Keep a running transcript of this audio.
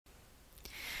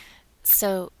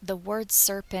So the word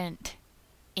serpent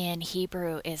in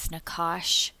Hebrew is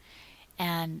nakash,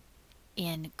 and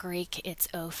in Greek it's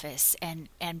ophis,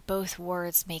 and both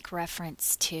words make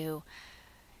reference to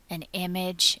an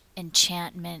image,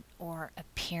 enchantment, or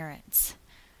appearance.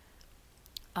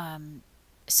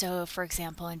 So, for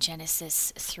example, in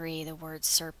Genesis 3, the word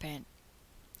serpent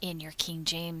in your King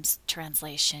James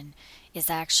translation is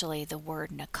actually the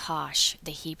word nakash, the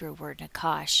Hebrew word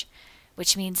nakash,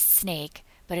 which means snake,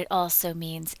 but it also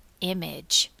means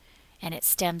image, and it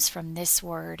stems from this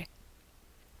word,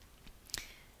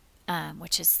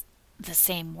 which is the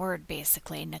same word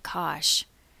basically, nakash,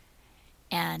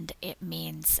 and it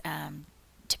means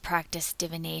to practice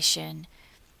divination,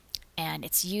 and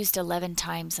it's used 11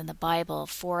 times in the Bible.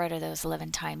 4 out of those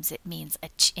 11 times it means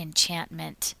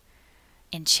enchantment,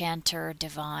 enchanter,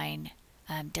 divine,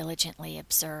 diligently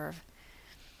observe.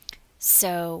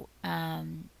 So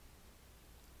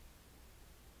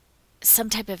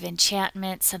some type of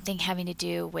enchantment, something having to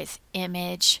do with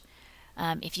image.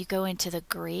 If you go into the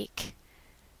Greek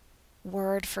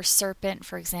word for serpent,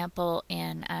 for example,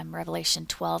 in Revelation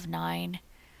 12:9,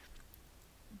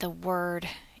 the word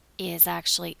is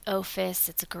actually ophis.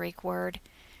 It's a Greek word.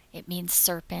 It means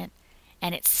serpent,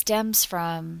 and it stems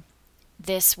from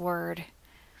this word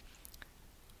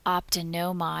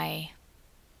optonomai,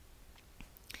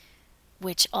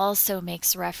 which also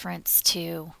makes reference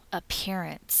to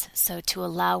appearance. So to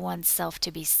allow oneself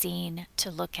to be seen, to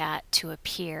look at, to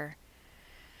appear.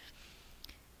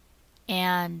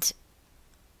 And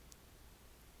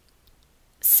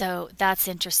so that's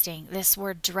interesting. This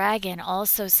word dragon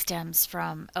also stems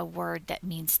from a word that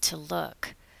means to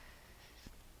look.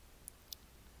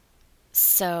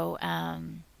 So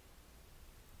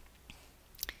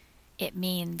it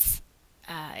means,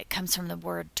 it comes from the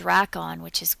word drakon,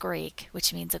 which is Greek,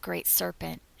 which means a great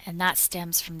serpent, and that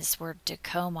stems from this word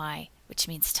dikomai, which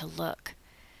means to look.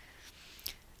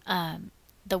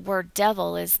 The word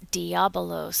devil is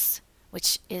diabolos,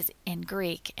 which is in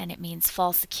Greek, and it means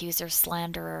false accuser,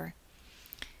 slanderer.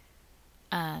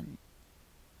 And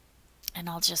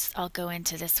I'll go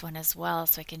into this one as well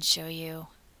so I can show you.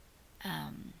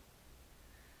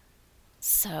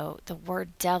 So the word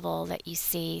devil that you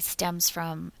see stems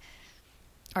from,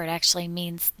 or it actually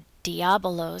means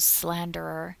diabolos,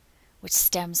 slanderer, which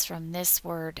stems from this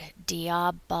word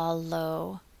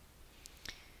diabolo,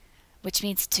 which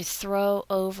means to throw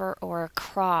over or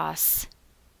across.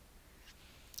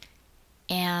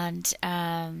 And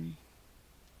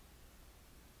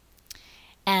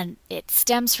it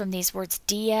stems from these words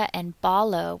dia and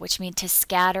balo, which mean to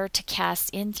scatter, to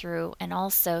cast in through, and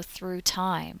also through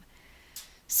time.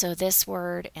 So this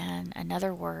word and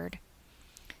another word,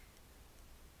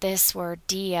 this word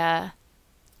dia,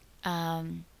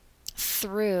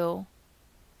 through,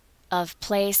 of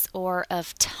place or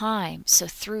of time. So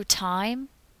through time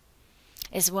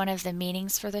is one of the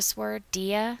meanings for this word,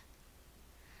 dia.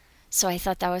 So I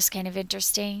thought that was kind of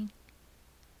interesting.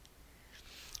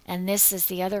 And this is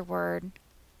the other word,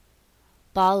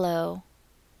 balo,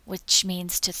 which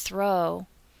means to throw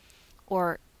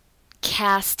or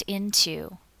cast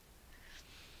into.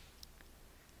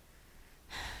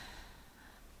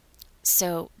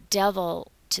 So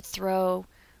devil, to throw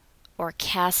or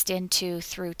cast into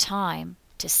through time,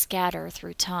 to scatter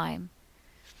through time.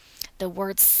 The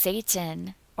word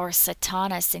Satan or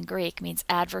Satanas in Greek means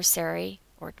adversary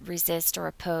or resist or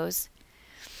oppose.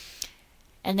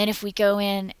 And then if we go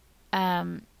in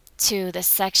to the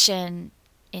section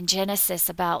in Genesis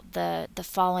about the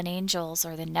fallen angels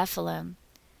or the Nephilim,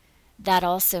 that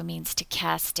also means to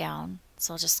cast down.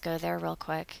 So I'll just go there real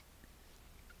quick.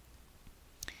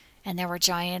 And there were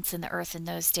giants in the earth in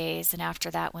those days, and after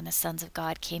that when the sons of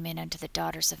God came in unto the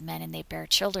daughters of men, and they bare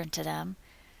children to them.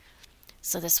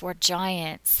 So this word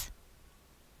giants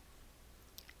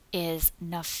is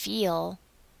Nephil,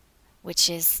 which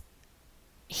is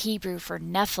Hebrew for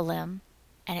Nephilim,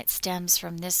 and it stems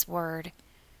from this word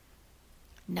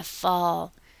Nephal,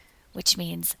 which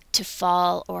means to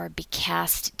fall or be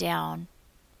cast down.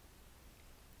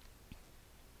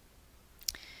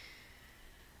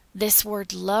 This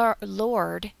word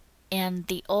Lord in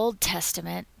the Old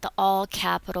Testament, the all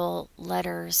capital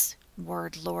letters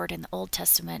word Lord in the Old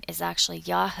Testament is actually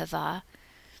Yahovah.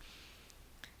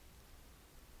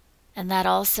 And that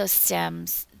also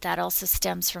stems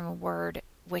from a word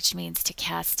which means to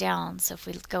cast down. So if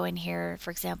we go in here,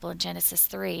 for example, in Genesis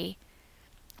 3,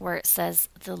 where it says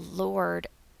the Lord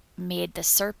made the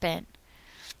serpent,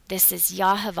 this is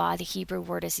Yahovah. The Hebrew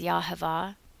word is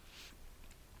Yahovah.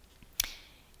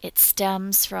 It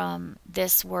stems from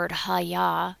this word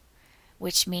Hayah,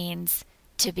 which means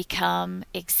to become,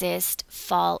 exist,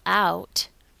 fall out,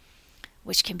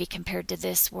 which can be compared to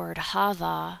this word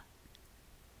hava,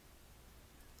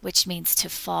 which means to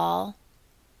fall,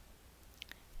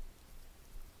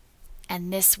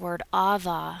 and this word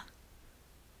ava,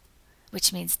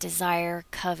 which means desire,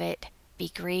 covet,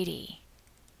 be greedy.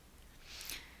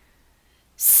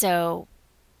 So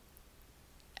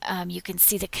you can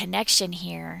see the connection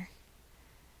here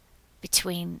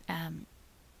between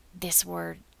this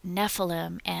word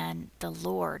Nephilim and the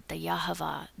Lord, the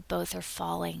Yahweh. Both are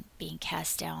falling, being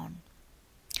cast down.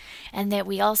 And that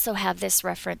we also have this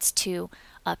reference to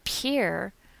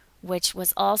appear, which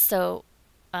was also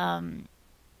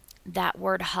that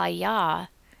word Hayah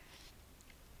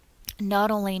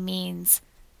not only means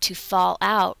to fall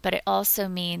out, but it also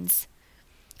means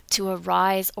to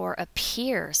arise or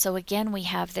appear. So again, we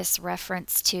have this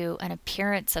reference to an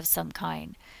appearance of some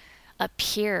kind.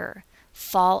 Appear,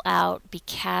 fall out, be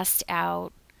cast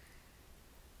out,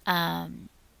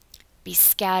 be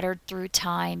scattered through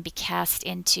time, be cast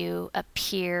into,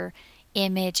 appear,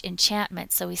 image,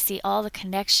 enchantment. So we see all the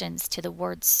connections to the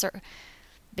word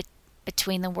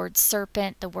between the word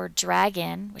serpent, the word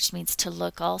dragon, which means to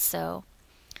look also.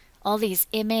 All these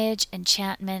image,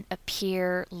 enchantment,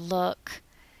 appear, look,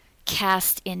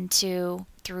 cast into,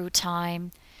 through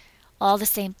time, all the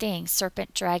same thing.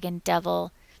 Serpent, dragon,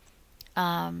 devil,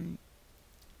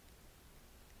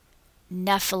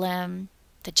 Nephilim,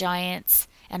 the giants,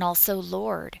 and also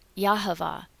Lord,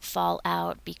 Yahweh, fall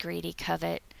out, be greedy,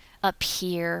 covet,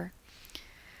 appear.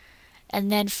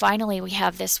 And then finally we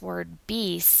have this word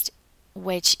beast,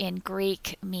 which in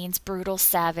Greek means brutal,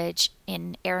 savage,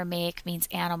 in Aramaic means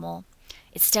animal.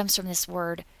 It stems from this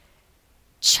word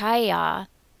chaya,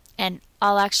 and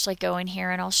I'll actually go in here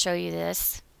and I'll show you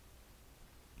this.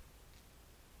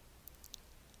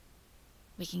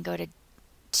 We can go to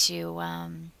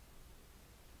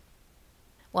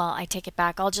well, I take it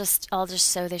back. I'll just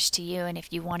show this to you, and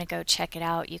if you want to go check it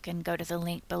out, you can go to the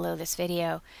link below this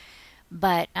video.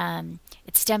 But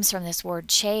it stems from this word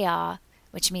chaya,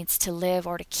 which means to live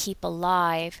or to keep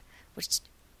alive, which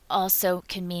also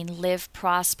can mean live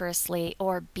prosperously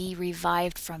or be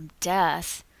revived from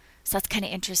death. So that's kind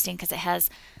of interesting because it has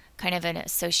kind of an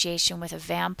association with a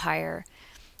vampire.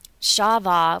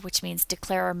 Shava, which means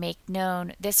declare or make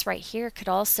known. This right here could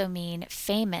also mean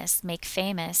famous, make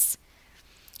famous.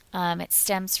 It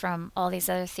stems from all these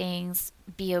other things,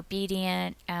 be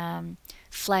obedient,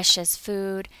 flesh as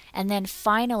food. And then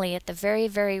finally, at the very,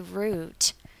 very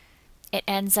root, it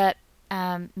ends up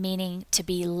meaning to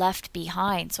be left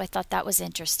behind. So I thought that was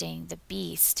interesting. The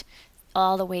beast,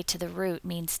 all the way to the root,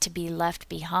 means to be left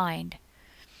behind.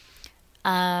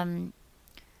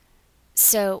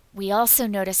 So we also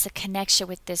notice a connection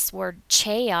with this word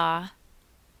chaya.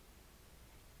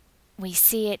 We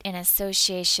see it in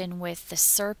association with the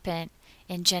serpent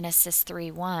in Genesis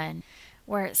 3:1,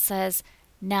 where it says,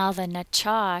 now the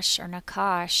Nachash or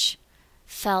Nakash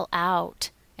fell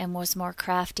out and was more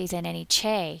crafty than any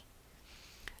Che.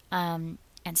 And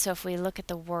so if we look at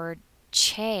the word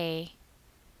Che,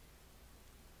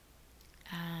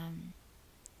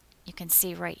 you can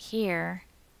see right here,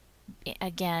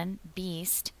 again,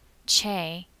 beast,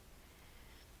 Che,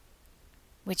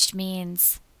 which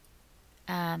means,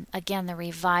 again, the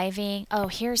reviving. Oh,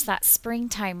 here's that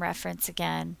springtime reference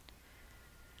again.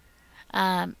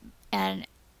 And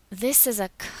this is a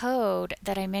code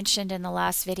that I mentioned in the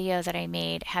last video that I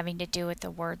made having to do with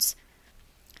the words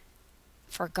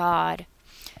for God.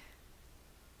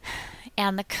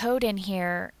 And the code in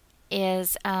here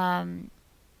is,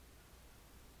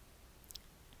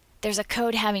 there's a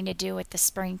code having to do with the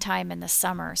springtime and the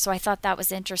summer. So I thought that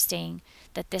was interesting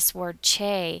that this word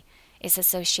Che is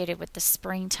associated with the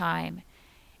springtime,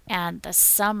 and the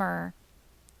summer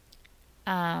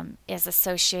is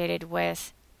associated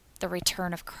with the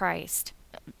return of Christ.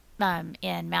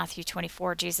 In Matthew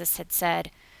 24, Jesus had said,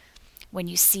 when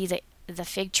you see the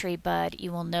fig tree bud,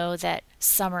 you will know that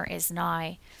summer is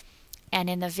nigh. And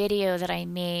in the video that I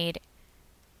made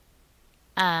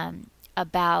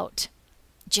about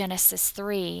Genesis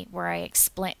 3, where I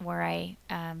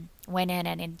went in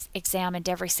and examined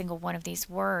every single one of these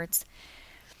words,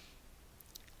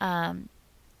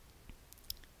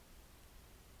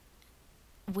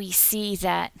 we see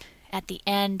that at the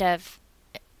end of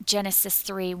Genesis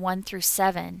 3:1 through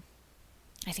 7,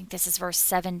 I think this is verse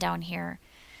 7 down here,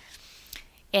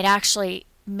 it actually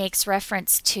makes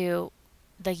reference to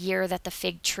the year that the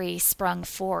fig tree sprung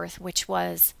forth, which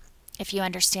was, if you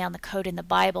understand the code in the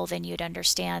Bible, then you'd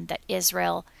understand that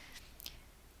Israel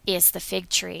is the fig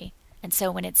tree. And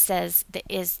so when it says,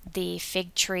 is the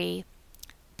fig tree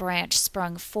branch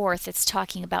sprung forth. It's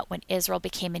talking about when Israel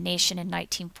became a nation in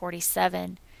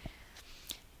 1947.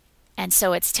 And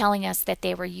so it's telling us that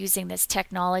they were using this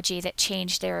technology that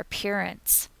changed their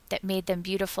appearance, that made them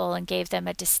beautiful and gave them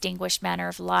a distinguished manner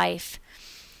of life,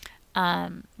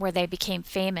 where they became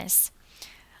famous.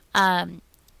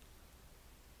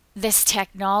 This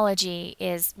technology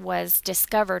was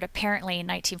discovered apparently in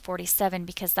 1947,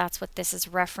 because that's what this is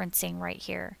referencing right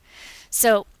here.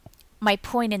 So my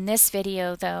point in this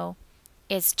video, though,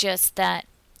 is just that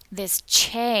this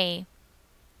Che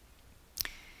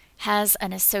has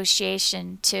an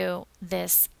association to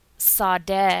this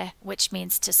Sadeh, which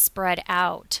means to spread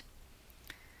out.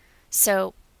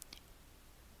 So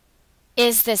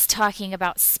is this talking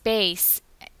about space?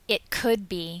 It could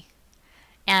be.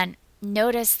 And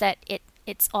notice that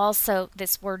it's also,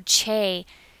 this word Che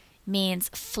means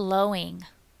flowing.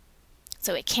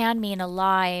 So it can mean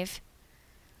alive,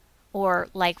 or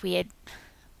like we had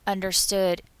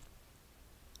understood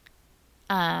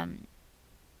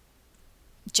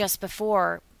just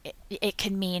before, it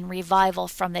can mean revival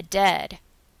from the dead,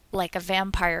 like a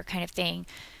vampire kind of thing.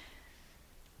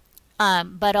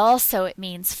 But also it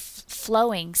means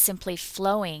flowing, simply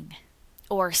flowing,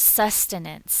 or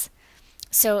sustenance.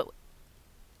 So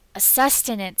a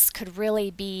sustenance could really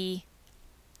be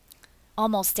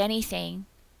almost anything.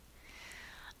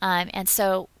 And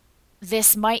so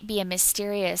this might be a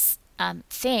mysterious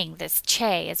thing. This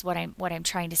Che is what I'm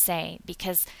trying to say,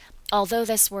 because although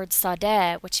this word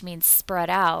Sadeh, which means spread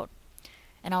out,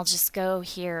 and I'll just go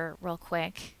here real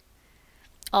quick,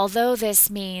 although this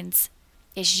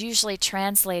is usually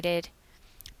translated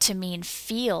to mean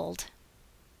field,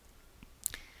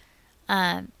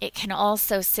 it can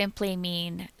also simply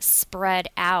mean spread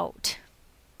out.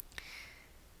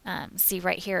 See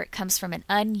right here, it comes from an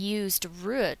unused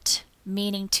root,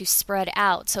 meaning to spread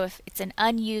out. So if it's an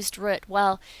unused root,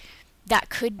 well, that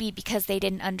could be because they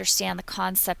didn't understand the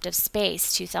concept of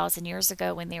space 2,000 years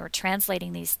ago when they were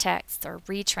translating these texts or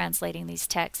retranslating these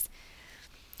texts.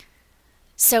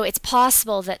 So it's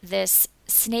possible that this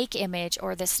snake image,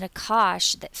 or this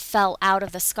Nakash that fell out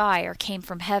of the sky or came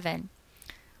from heaven,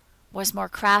 was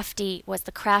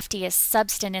the craftiest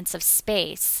sustenance of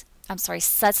space.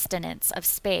 Sustenance of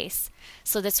space.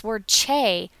 So this word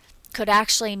Che could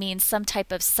actually mean some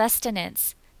type of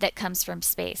sustenance that comes from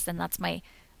space, and that's my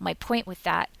point with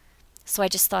that. So I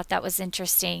just thought that was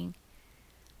interesting,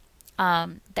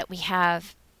 that we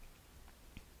have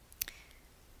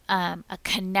a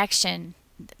connection,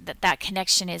 that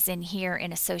connection is in here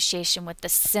in association with the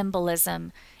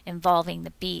symbolism involving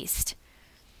the beast.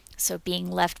 So being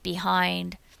left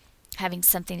behind, having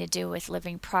something to do with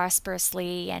living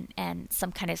prosperously, and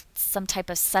some type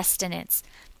of sustenance.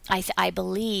 I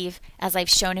believe, as I've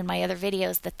shown in my other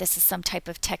videos, that this is some type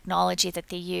of technology that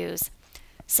they use,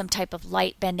 some type of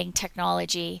light bending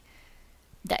technology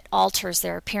that alters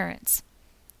their appearance.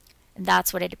 And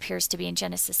that's what it appears to be in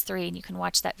Genesis 3, and you can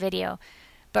watch that video.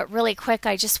 But really quick,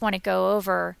 I just want to go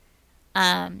over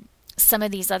some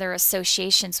of these other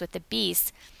associations with the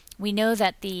beast. We know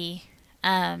that the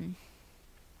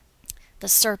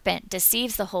serpent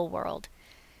deceives the whole world.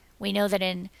 We know that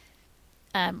in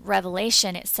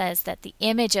Revelation it says that the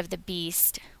image of the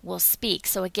beast will speak.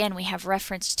 So again, we have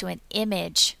reference to an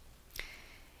image.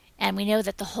 And we know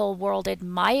that the whole world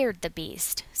admired the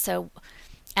beast. So,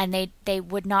 and they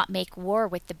would not make war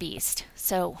with the beast.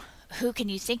 So who can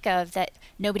you think of that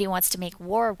nobody wants to make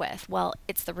war with? Well,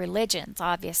 it's the religions,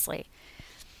 obviously.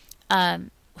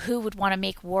 Who would want to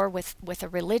make war with a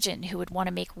religion? Who would want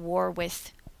to make war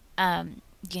with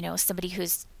somebody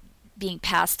who's being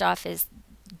passed off as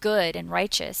good and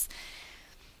righteous?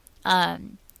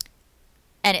 And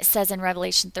it says in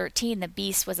Revelation 13, the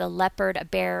beast was a leopard, a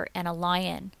bear, and a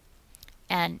lion.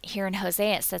 And here in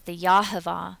Hosea it says the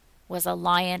Yahovah was a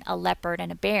lion, a leopard,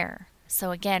 and a bear.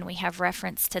 So again, we have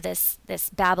reference to this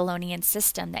Babylonian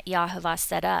system that Yahovah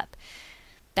set up.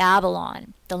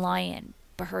 Babylon, the lion,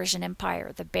 Persian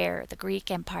Empire, the bear, the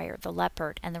Greek Empire, the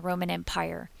leopard, and the Roman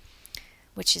Empire,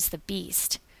 which is the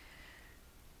beast.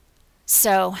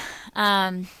 So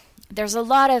there's a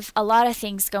lot of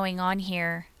things going on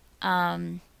here,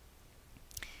 and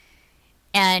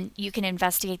you can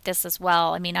investigate this as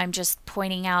well. I mean, I'm just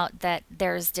pointing out that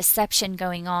there's deception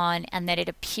going on, and that it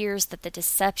appears that the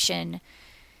deception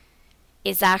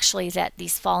is actually that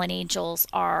these fallen angels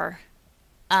are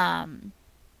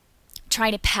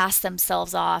trying to pass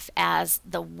themselves off as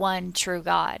the one true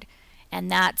God. And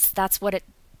that's what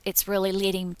it's really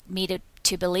leading me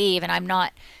to believe. And I'm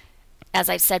not, as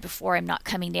I've said before, I'm not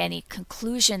coming to any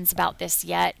conclusions about this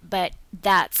yet, but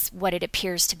that's what it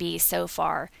appears to be so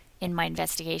far in my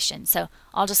investigation. So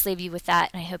I'll just leave you with that,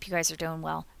 and I hope you guys are doing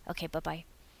well. Okay, bye-bye.